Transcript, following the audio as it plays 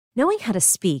Knowing how to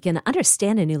speak and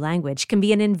understand a new language can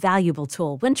be an invaluable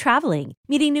tool when traveling,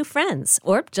 meeting new friends,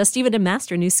 or just even to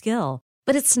master a new skill.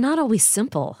 But it's not always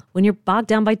simple when you're bogged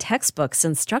down by textbooks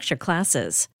and structured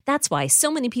classes. That's why so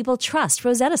many people trust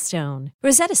Rosetta Stone.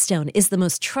 Rosetta Stone is the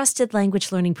most trusted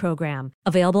language learning program,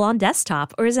 available on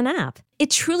desktop or as an app. It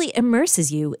truly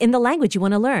immerses you in the language you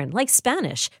want to learn, like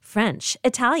Spanish, French,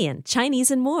 Italian,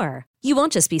 Chinese, and more. You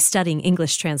won't just be studying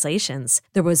English translations.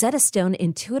 The Rosetta Stone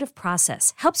intuitive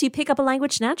process helps you pick up a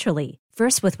language naturally,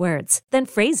 first with words, then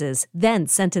phrases, then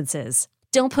sentences.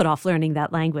 Don't put off learning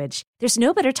that language. There's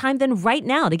no better time than right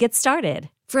now to get started.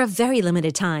 For a very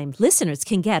limited time, listeners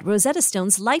can get Rosetta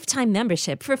Stone's lifetime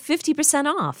membership for 50%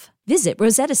 off. Visit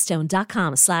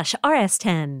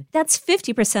rosettastone.com/rs10. That's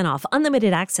 50% off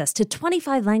unlimited access to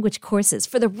 25 language courses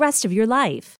for the rest of your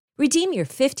life. Redeem your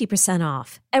 50%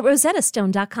 off at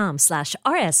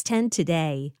rosettastone.com/rs10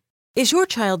 today. Is your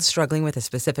child struggling with a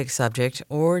specific subject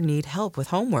or need help with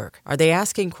homework? Are they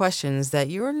asking questions that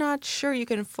you're not sure you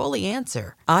can fully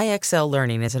answer? IXL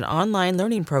Learning is an online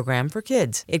learning program for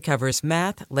kids. It covers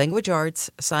math, language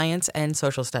arts, science, and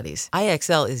social studies.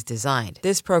 IXL is designed.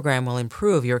 This program will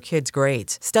improve your kids'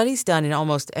 grades. Studies done in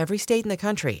almost every state in the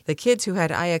country. The kids who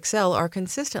had IXL are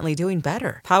consistently doing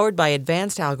better. Powered by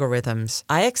advanced algorithms,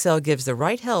 IXL gives the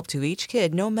right help to each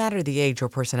kid no matter the age or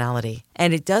personality.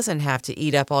 And it doesn't have to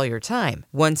eat up all your time.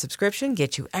 One subscription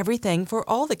gets you everything for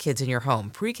all the kids in your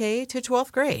home, pre-K to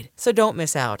 12th grade. So don't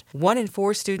miss out. 1 in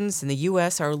 4 students in the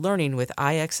U.S. are learning with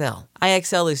IXL.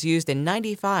 IXL is used in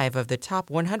 95 of the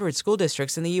top 100 school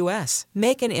districts in the U.S.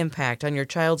 Make an impact on your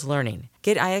child's learning.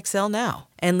 Get IXL now.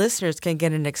 And listeners can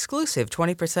get an exclusive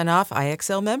 20% off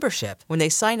IXL membership when they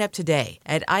sign up today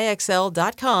at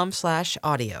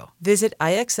IXL.com/audio. Visit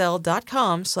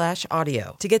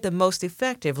IXL.com/audio to get the most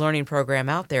effective learning program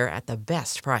out there at the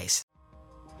best price.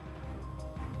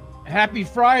 Happy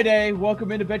Friday.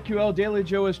 Welcome into BetQL Daily.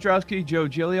 Joe Ostrowski, Joe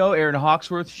Giglio, Aaron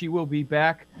Hawksworth. She will be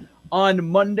back on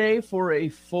Monday for a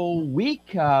full week.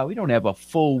 We don't have a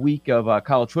full week of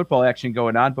college football action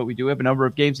going on, but we do have a number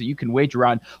of games that you can wager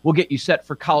on. We'll get you set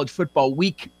for college football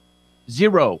week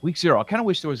zero. I kind of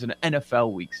wish there was an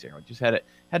NFL week zero. Just had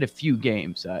a few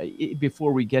games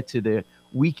before we get to the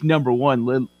week number one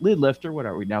lid lifter. What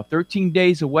are we now? 13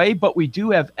 days away, but we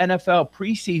do have NFL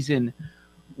preseason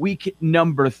week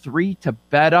number 3 to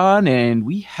bet on, and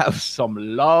we have some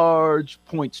large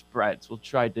point spreads. We'll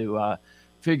try to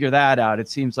figure that out. It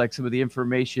seems like some of the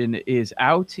information is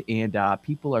out, and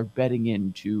people are betting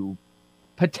into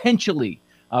potentially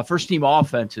first-team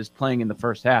offenses playing in the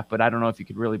first half, but I don't know if you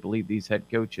could really believe these head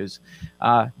coaches.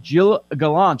 Gilles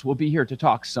Gallant will be here to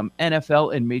talk some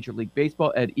NFL and Major League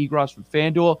Baseball. Ed Egros from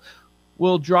FanDuel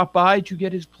will drop by to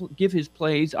give his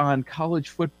plays on college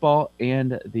football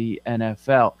and the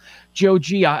NFL. Joe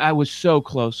G, I was so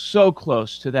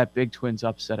close to that Big Twins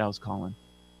upset I was calling.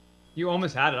 You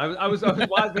almost had it. I was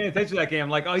paying attention to that game. I'm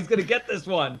like, oh, he's going to get this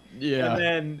one. Yeah. And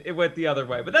then it went the other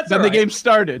way. But that's all right. Then the game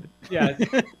started. Yeah.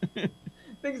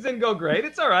 Things didn't go great.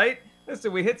 It's all right.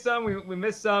 Listen, we hit some, we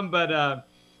missed some, but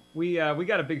we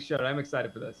got a big show. I'm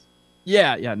excited for this.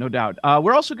 Yeah, no doubt.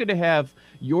 We're also going to have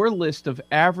your list of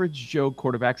average Joe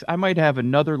quarterbacks. I might have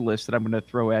another list that I'm going to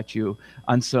throw at you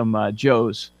on some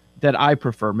Joes that I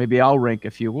prefer. Maybe I'll rank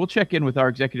a few. We'll check in with our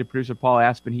executive producer, Paul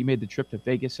Aspen. He made the trip to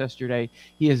Vegas yesterday.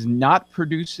 He is not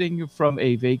producing from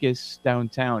a Vegas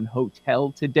downtown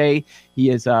hotel today. He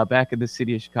is back in the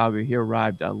city of Chicago. He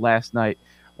arrived last night.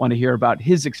 Want to hear about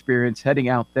his experience heading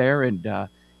out there, and it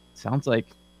sounds like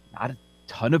not a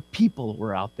ton of people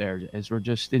were out there, as we're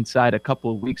just inside a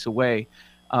couple of weeks away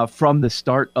from the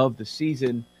start of the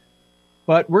season.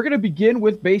 But we're going to begin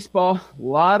with baseball. A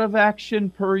lot of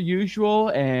action per usual,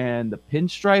 and the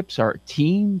Pinstripes are a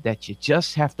team that you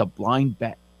just have to blind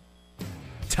bet.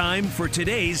 Time for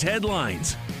today's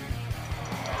headlines.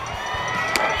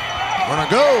 Runner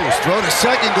goes, throw to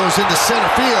second, goes into center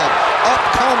field. Up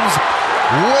comes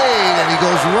Wade, and he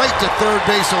goes right to third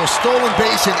base, so a stolen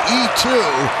base in E2.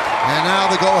 And now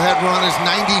the go-ahead run is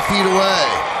 90 feet away.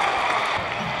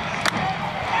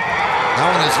 That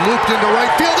one is looped into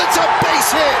right field. It's a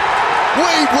base hit.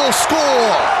 Wade will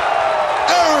score.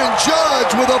 Aaron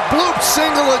Judge with a bloop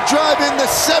single to drive in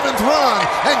the 7th run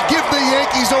and give the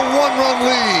Yankees a 1-run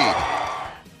lead.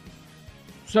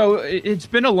 So it's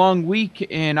been a long week,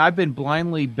 and I've been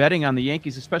blindly betting on the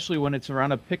Yankees, especially when it's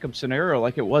around a pick-up scenario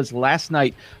like it was last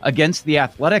night against the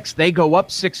Athletics. They go up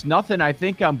 6-0. I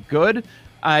think I'm good.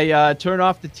 I turn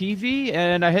off the TV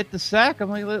and I hit the sack. I'm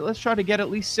like, let's try to get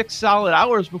at least 6 solid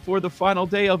hours before the final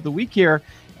day of the week here.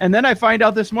 And then I find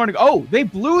out this morning, they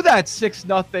blew that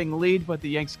 6-0 lead, but the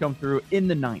Yanks come through in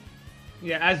the 9th.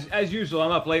 Yeah, as usual,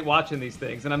 I'm up late watching these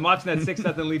things, and I'm watching that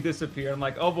 6-0 lead disappear. I'm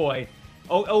like, oh boy,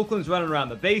 Oakland's running around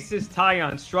the bases,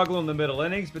 Taillon struggling in the middle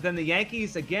innings, but then the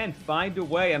Yankees, again, find a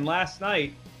way. And last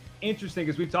night, interesting,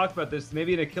 because we've talked about this,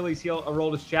 maybe an Achilles heel,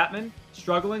 Aroldis Chapman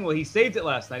struggling. Well, he saved it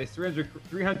last night, his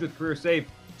 300th career save.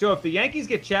 So if the Yankees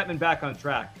get Chapman back on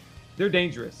track, they're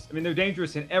dangerous. I mean, they're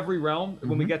dangerous in every realm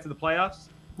when we get to the playoffs.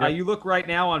 Yep. You look right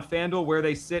now on FanDuel where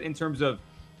they sit in terms of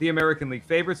the American League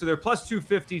favorites. So they're plus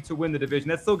 250 to win the division.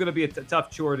 That's still going to be a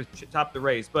tough chore to top the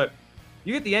race. But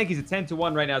you get the Yankees at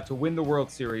 10-1 right now to win the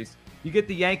World Series. You get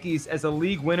the Yankees as a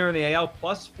league winner in the AL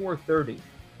plus 430.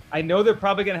 I know they're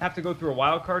probably going to have to go through a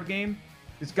wild card game.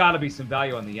 There's got to be some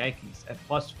value on the Yankees at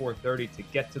plus 430 to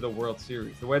get to the World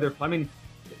Series. The way they're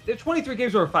 23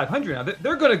 games over 500 now.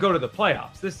 They're going to go to the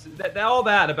playoffs. All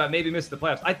that about maybe missing the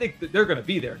playoffs, I think that they're going to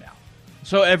be there now.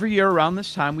 So every year around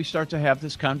this time, we start to have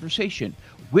this conversation.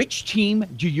 Which team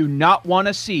do you not want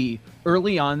to see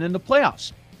early on in the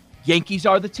playoffs? Yankees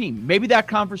are the team. Maybe that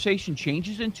conversation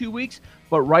changes in 2 weeks,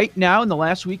 but right now in the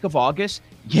last week of August,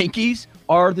 Yankees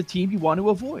are the team you want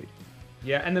to avoid.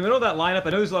 Yeah, in the middle of that lineup,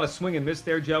 I know there's a lot of swing and miss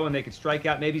there, Joe, and they could strike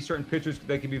out maybe certain pitchers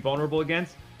they can be vulnerable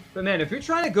against. But, man, if you're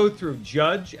trying to go through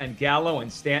Judge and Gallo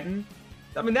and Stanton,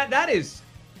 I mean, that is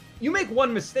 – you make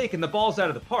one mistake and the ball's out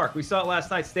of the park. We saw it last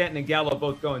night, Stanton and Gallo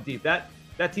both going deep. That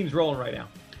team's rolling right now.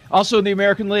 Also in the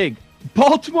American League,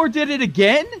 Baltimore did it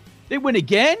again. They win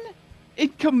again in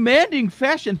commanding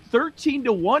fashion,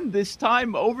 13-1 this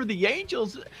time over the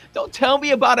Angels. Don't tell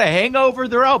me about a hangover.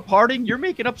 They're out partying. You're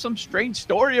making up some strange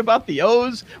story about the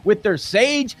O's with their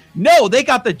Sage. No, they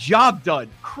got the job done.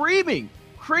 Creaming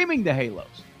the Halos.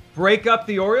 Break up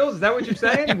the Orioles? Is that what you're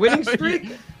saying? Winning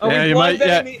streak?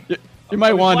 You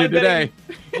might want to today.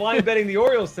 Blind betting the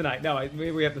Orioles tonight. No,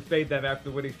 maybe we have to fade them after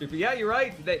the winning streak. But yeah, you're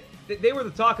right. They were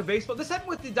the talk of baseball. This happened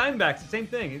with the Diamondbacks, the same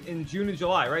thing in June and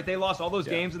July, right? They lost all those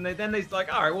games, and then they're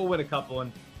like, all right, we'll win a couple,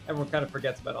 and everyone kind of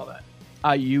forgets about all that.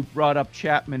 You brought up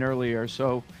Chapman earlier,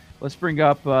 so let's bring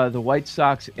up the White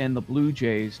Sox and the Blue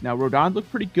Jays. Now, Rodon looked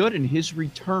pretty good in his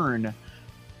return,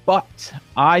 but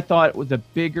I thought it was a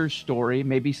bigger story.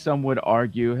 Maybe some would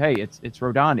argue, hey, it's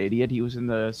Rodon, idiot. He was in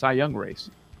the Cy Young race.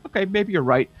 Okay, maybe you're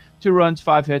right. 2 runs,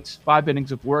 5 hits, 5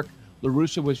 innings of work. La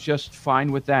Russa was just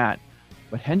fine with that.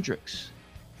 But Hendricks,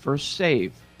 first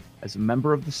save as a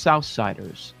member of the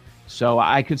Southsiders. So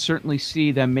I could certainly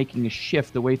see them making a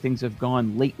shift the way things have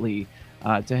gone lately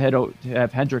to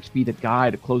have Hendricks be the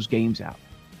guy to close games out.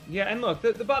 Yeah, and look,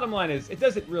 the bottom line is it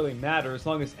doesn't really matter as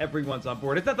long as everyone's on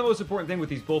board. It's not the most important thing with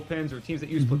these bullpens or teams that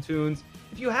use platoons.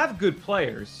 If you have good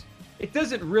players, it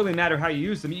doesn't really matter how you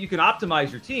use them. You can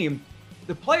optimize your team.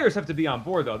 The players have to be on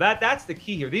board, though. That's the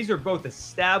key here. These are both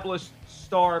established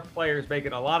star players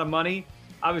making a lot of money.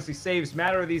 Obviously, saves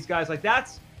matter to these guys. Like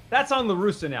that's on La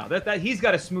Russa now. That he's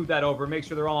got to smooth that over, make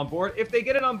sure they're all on board. If they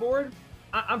get it on board,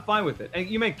 I'm fine with it. And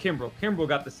you meant Kimbrel. Kimbrel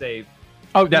got the save.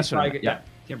 Oh, that's right. Yeah,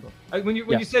 Kimbrel. When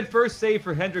you said first save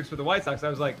for Hendricks for the White Sox, I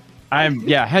was like,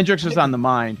 Hendricks was on the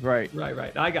mind. Right.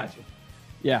 I got you.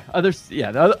 Yeah.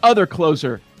 The other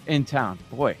closer in town.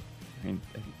 Boy, I mean,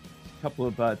 a couple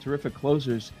of terrific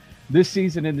closers this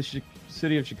season in the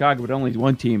city of Chicago, but only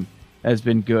one team has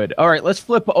been good. All right, let's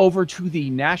flip over to the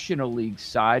National League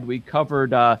side. We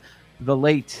covered the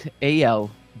late AL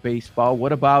baseball.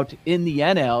 What about in the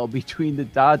NL between the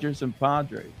Dodgers and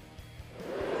Padres?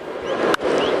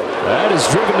 That is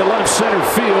driven to left center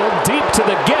field, deep to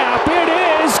the gap. It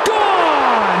is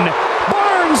gone!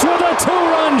 Barnes with a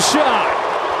 2-run shot.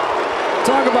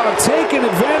 Talk about taking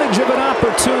advantage of an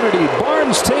opportunity.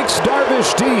 Barnes takes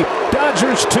Darvish deep.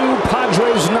 Dodgers 2,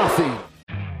 Padres nothing.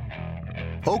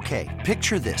 Okay,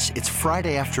 picture this. It's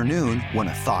Friday afternoon when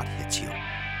a thought hits you.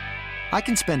 I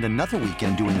can spend another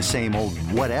weekend doing the same old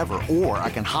whatever, or I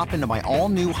can hop into my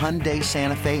all-new Hyundai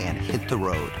Santa Fe and hit the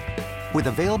road. With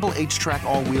available H-Track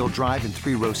all-wheel drive and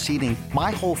 3-row seating,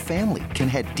 my whole family can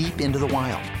head deep into the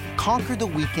wild. Conquer the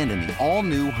weekend in the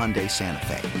all-new Hyundai Santa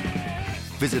Fe.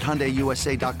 Visit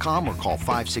HyundaiUSA.com or call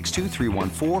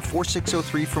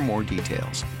 562-314-4603 for more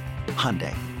details.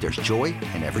 Hyundai, there's joy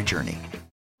in every journey.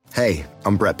 Hey,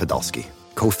 I'm Brett Podolsky,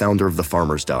 co-founder of The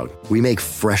Farmer's Dog. We make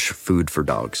fresh food for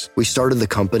dogs. We started the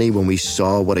company when we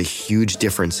saw what a huge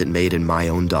difference it made in my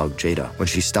own dog, Jada, when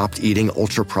she stopped eating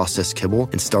ultra-processed kibble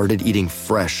and started eating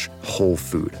fresh, whole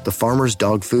food. The Farmer's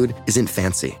Dog food isn't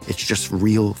fancy. It's just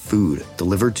real food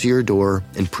delivered to your door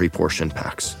in pre-portioned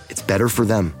packs. It's better for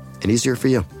them and easier for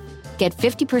you. Get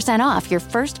 50% off your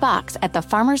first box at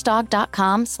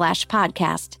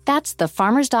thefarmersdog.com/podcast. That's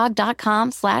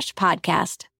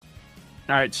thefarmersdog.com/podcast.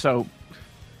 All right, so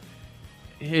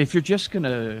if you're just going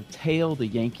to tail the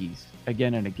Yankees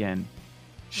again and again,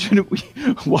 Shouldn't we?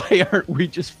 Why aren't we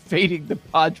just fading the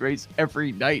Padres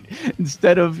every night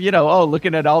instead of,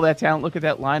 looking at all that talent, look at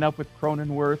that lineup with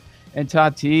Cronenworth and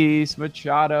Tatis,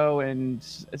 Machado, and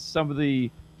some of the,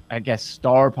 I guess,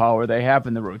 star power they have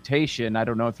in the rotation. I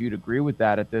don't know if you'd agree with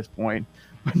that at this point,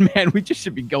 but man, we just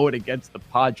should be going against the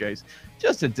Padres.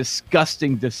 Just a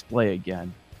disgusting display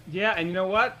again. Yeah, and you know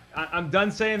what? I'm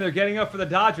done saying they're getting up for the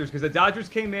Dodgers because the Dodgers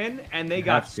came in and they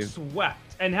got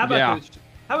swept. And how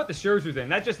about the Scherzer thing?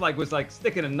 That just was like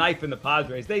sticking a knife in the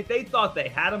Padres. They thought they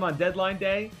had him on deadline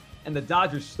day, and the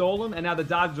Dodgers stole him, and now the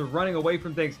Dodgers are running away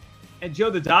from things. And Joe,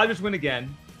 the Dodgers win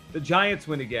again. The Giants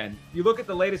win again. You look at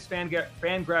the latest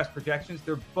Fangraphs projections;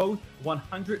 they're both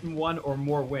 101 or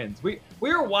more wins. We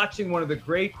are watching one of the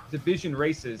great division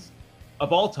races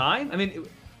of all time. I mean,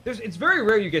 it's very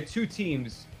rare you get two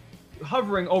teams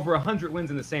hovering over 100 wins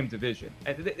in the same division.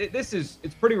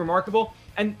 It's pretty remarkable.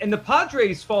 And the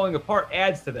Padres falling apart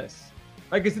adds to this.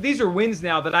 Right? Because these are wins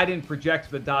now that I didn't project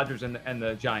for the Dodgers and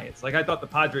the Giants. Like, I thought the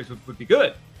Padres would be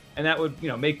good. And that would,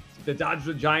 make the Dodgers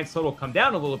and Giants total come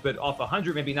down a little bit off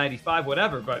 100, maybe 95,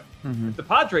 whatever. But if the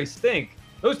Padres stink,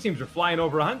 those teams are flying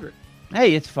over 100.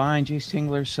 Hey, it's fine. Jace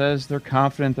Tingler says they're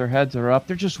confident, their heads are up.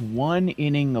 They're just one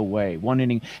inning away. One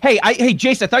inning. Hey,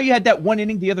 Jace, I thought you had that one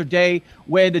inning the other day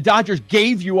where the Dodgers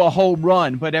gave you a home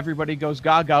run, but everybody goes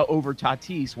gaga over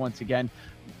Tatis once again.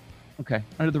 Okay,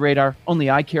 under the radar. Only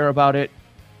I care about it.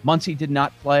 Muncy did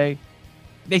not play.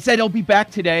 They said he'll be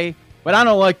back today, but I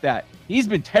don't like that. He's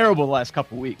been terrible the last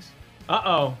couple weeks.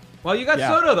 Uh-oh. Well, you got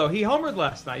Soto, though. He homered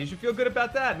last night. You should feel good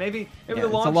about that. Maybe the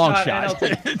long shot.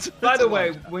 By the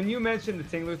way, when you mentioned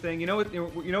the Tingler thing, you know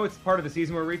what's part of the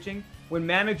season we're reaching? When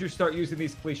managers start using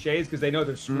these cliches because they know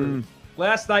they're screwed.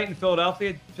 Last night in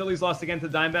Philadelphia, Phillies lost again to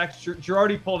the Diamondbacks.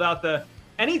 Girardi pulled out the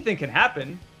anything can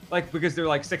happen, because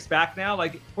they're 6 back now.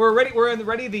 We're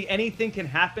in the anything can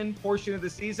happen portion of the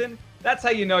season. That's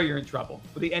how you know you're in trouble.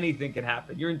 With the anything can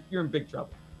happen, you're in big trouble.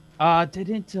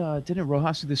 Didn't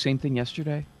Rojas do the same thing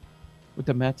yesterday with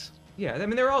the Mets? Yeah, I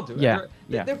mean, they're all doing it.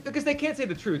 They're, because they can't say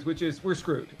the truth, which is we're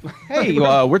screwed. Hey,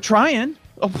 we're trying.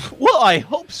 Well, I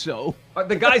hope so.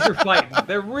 The guys are fighting.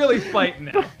 They're really fighting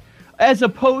now. As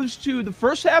opposed to the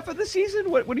first half of the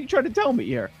season? What are you trying to tell me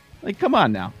here? Come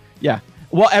on now. Yeah.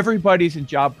 Well, everybody's in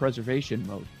job preservation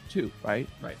mode too, right?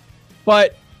 Right.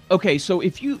 But, okay, so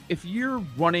if you're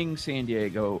running San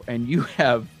Diego and you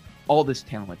have all this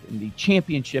talent and the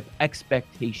championship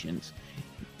expectations,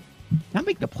 not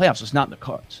make the playoffs is not in the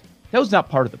cards. That was not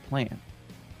part of the plan.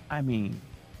 I mean,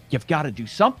 you've got to do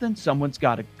something. Someone's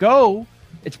got to go.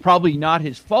 It's probably not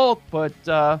his fault, but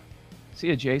see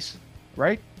ya, Jace,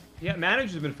 right? Yeah,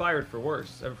 managers have been fired for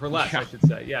worse, for less, I should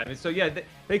say. Yeah, I mean,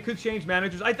 they could change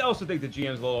managers. I also think the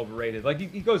GM's a little overrated.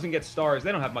 He goes and gets stars.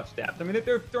 They don't have much depth. I mean,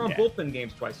 they're on bullpen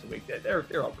games twice a week. They're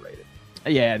overrated.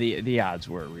 Yeah, the odds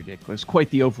were ridiculous.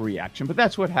 Quite the overreaction. But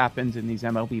that's what happens in these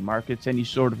MLB markets. Any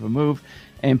sort of a move,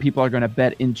 and people are going to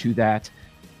bet into that.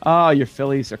 Oh, your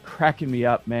Phillies are cracking me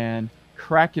up, man.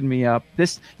 Cracking me up.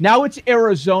 Now it's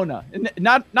Arizona.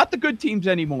 Not the good teams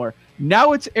anymore.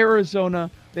 Now it's Arizona.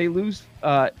 They lose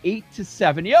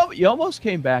 8-7. You almost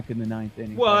came back in the 9th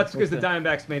inning. Well, that's because the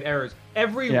Diamondbacks made errors.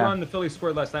 Every run the Phillies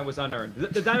scored last night was unearned.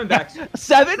 The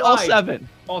Diamondbacks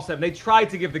all seven. They tried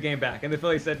to give the game back, and the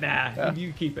Phillies said, "Nah,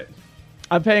 you keep it."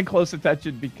 I'm paying close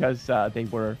attention because they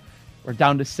were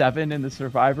down to 7 in the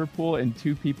survivor pool, and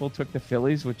 2 people took the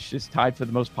Phillies, which is tied for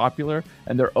the most popular,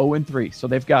 and they're 0-3. So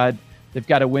they've got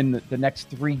to win the next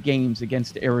 3 games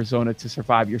against Arizona to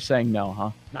survive. You're saying no,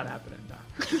 huh? Not happening. No.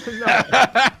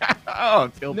 Oh, I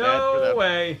feel bad for them. No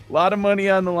way. A lot of money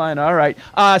on the line. All right.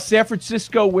 San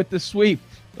Francisco with the sweep.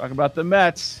 Talking about the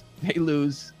Mets. They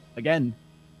lose again.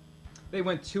 They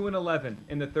went 2-11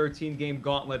 in the 13-game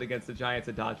gauntlet against the Giants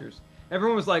and Dodgers.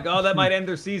 Everyone was like, oh, that might end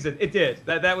their season. It did.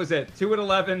 That was it.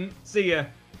 2-11. See ya.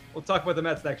 We'll talk about the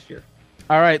Mets next year.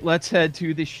 All right, let's head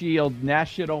to the Shield,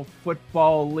 National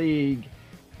Football League.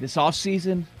 This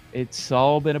offseason, it's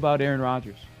all been about Aaron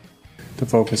Rodgers. To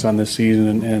focus on this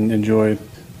season and enjoy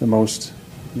the most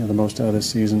out of this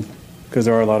season, because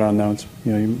there are a lot of unknowns.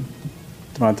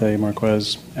 Devontae,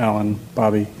 Marquez, Allen,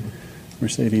 Bobby,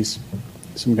 Mercedes,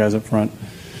 some guys up front,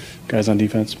 guys on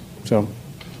defense. So,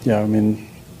 yeah, I mean,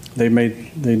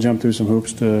 they jumped through some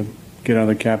hoops to get out of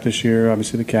the cap this year.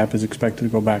 Obviously, the cap is expected to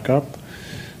go back up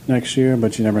next year,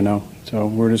 but you never know. So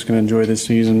we're just going to enjoy this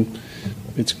season.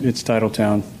 It's title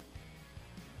town.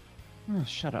 Oh,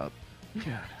 shut up.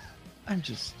 God.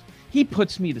 he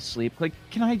puts me to sleep. Like,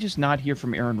 can I just not hear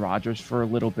from Aaron Rodgers for a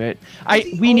little bit?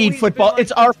 We need football.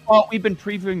 It's our fault. We've been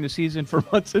previewing the season for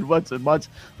months and months and months.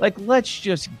 Like, let's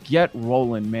just get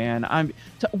rolling, man.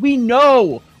 We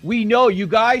know. You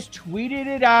guys tweeted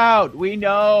it out. We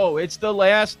know it's the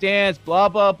last dance. Blah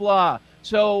blah blah.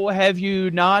 So have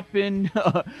you not been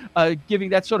giving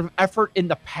that sort of effort in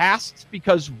the past?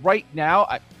 Because right now,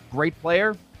 a great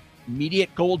player,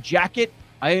 immediate gold jacket.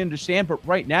 I understand, but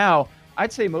right now,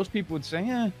 I'd say most people would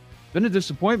say, been a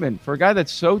disappointment for a guy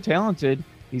that's so talented.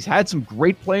 He's had some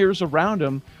great players around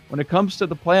him. When it comes to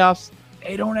the playoffs,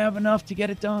 they don't have enough to get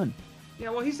it done.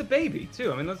 Yeah, well, he's a baby,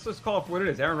 too. I mean, let's just call it for what it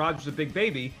is. Aaron Rodgers is a big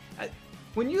baby.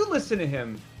 When you listen to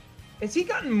him, has he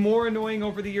gotten more annoying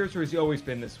over the years, or has he always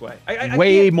been this way?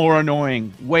 Way more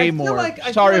annoying. Way more.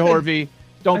 Sorry, Horvey.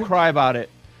 Don't cry about it.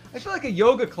 I feel like a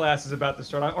yoga class is about to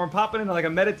start, or I'm popping into like a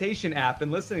meditation app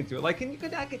and listening to it. Like,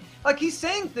 like he's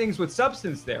saying things with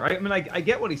substance there. Right? I mean, I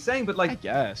get what he's saying, but like, I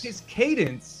guess his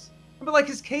cadence. But like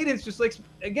his cadence, just like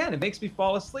again, it makes me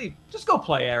fall asleep. Just go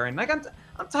play, Aaron. Like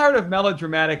I'm tired of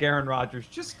melodramatic Aaron Rodgers.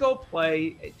 Just go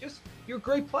play. You're a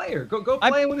great player. Go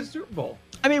play and win a Super Bowl.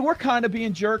 I mean, we're kind of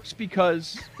being jerks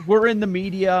because we're in the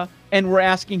media and we're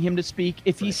asking him to speak.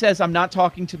 If he says I'm not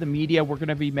talking to the media, we're going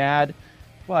to be mad.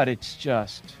 But it's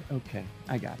just, okay,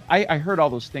 I got it. I heard all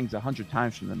those things 100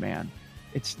 times from the man.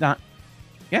 It's not,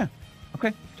 yeah,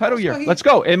 okay, title year. Let's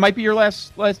go. It might be your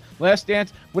last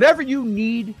dance. Whatever you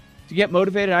need to get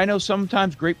motivated. I know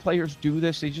sometimes great players do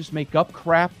this. They just make up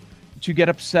crap to get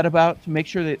upset about, to make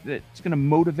sure that it's going to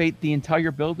motivate the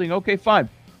entire building. Okay, fine.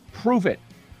 Prove it.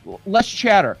 Less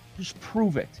chatter. Just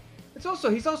prove it.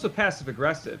 He's also passive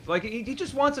aggressive. Like he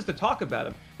just wants us to talk about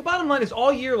him. The bottom line is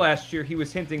all year last year he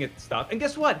was hinting at stuff. And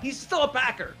guess what? He's still a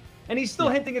Packer. And he's still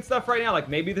hinting at stuff right now. Like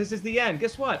maybe this is the end.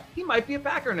 Guess what? He might be a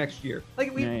Packer next year.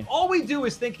 Like all we do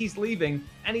is think he's leaving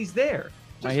and he's there.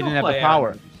 He didn't have the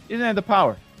power. He didn't have the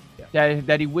power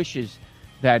that he wishes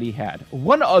that he had.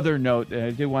 One other note that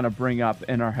I did want to bring up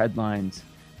in our headlines,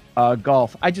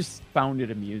 golf. I just found it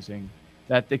amusing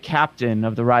that the captain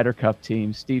of the Ryder Cup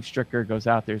team, Steve Stricker, goes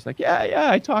out there. He's like, yeah,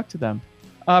 I talked to them.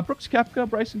 Brooks Koepka,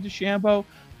 Bryson DeChambeau,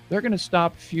 they're going to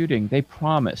stop feuding. They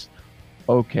promised.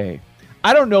 Okay.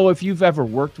 I don't know if you've ever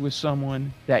worked with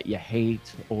someone that you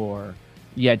hate or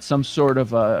you had some sort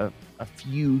of a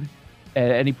feud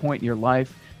at any point in your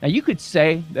life. Now, you could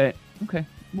say that, okay,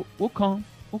 we'll calm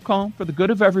for the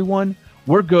good of everyone.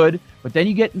 We're good. But then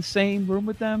you get in the same room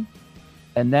with them,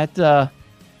 and that,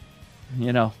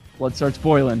 blood starts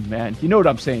boiling, man. You know what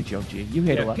I'm saying, Joe G. You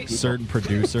hate a lot of people. Certain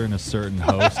producer and a certain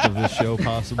host of this show,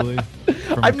 possibly.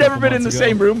 I've never been in the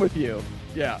same room with you.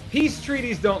 Yeah. Peace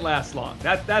treaties don't last long.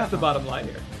 That's the bottom line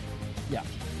here. Yeah,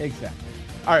 exactly.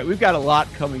 All right, we've got a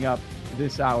lot coming up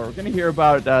this hour. We're going to hear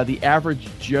about the Average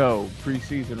Joe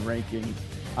preseason rankings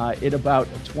in about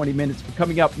 20 minutes. But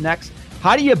coming up next,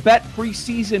 how do you bet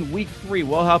preseason week 3?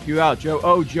 We'll help you out.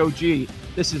 Joe G.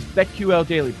 This is BetQL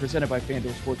Daily, presented by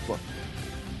FanDuel Sportsbook.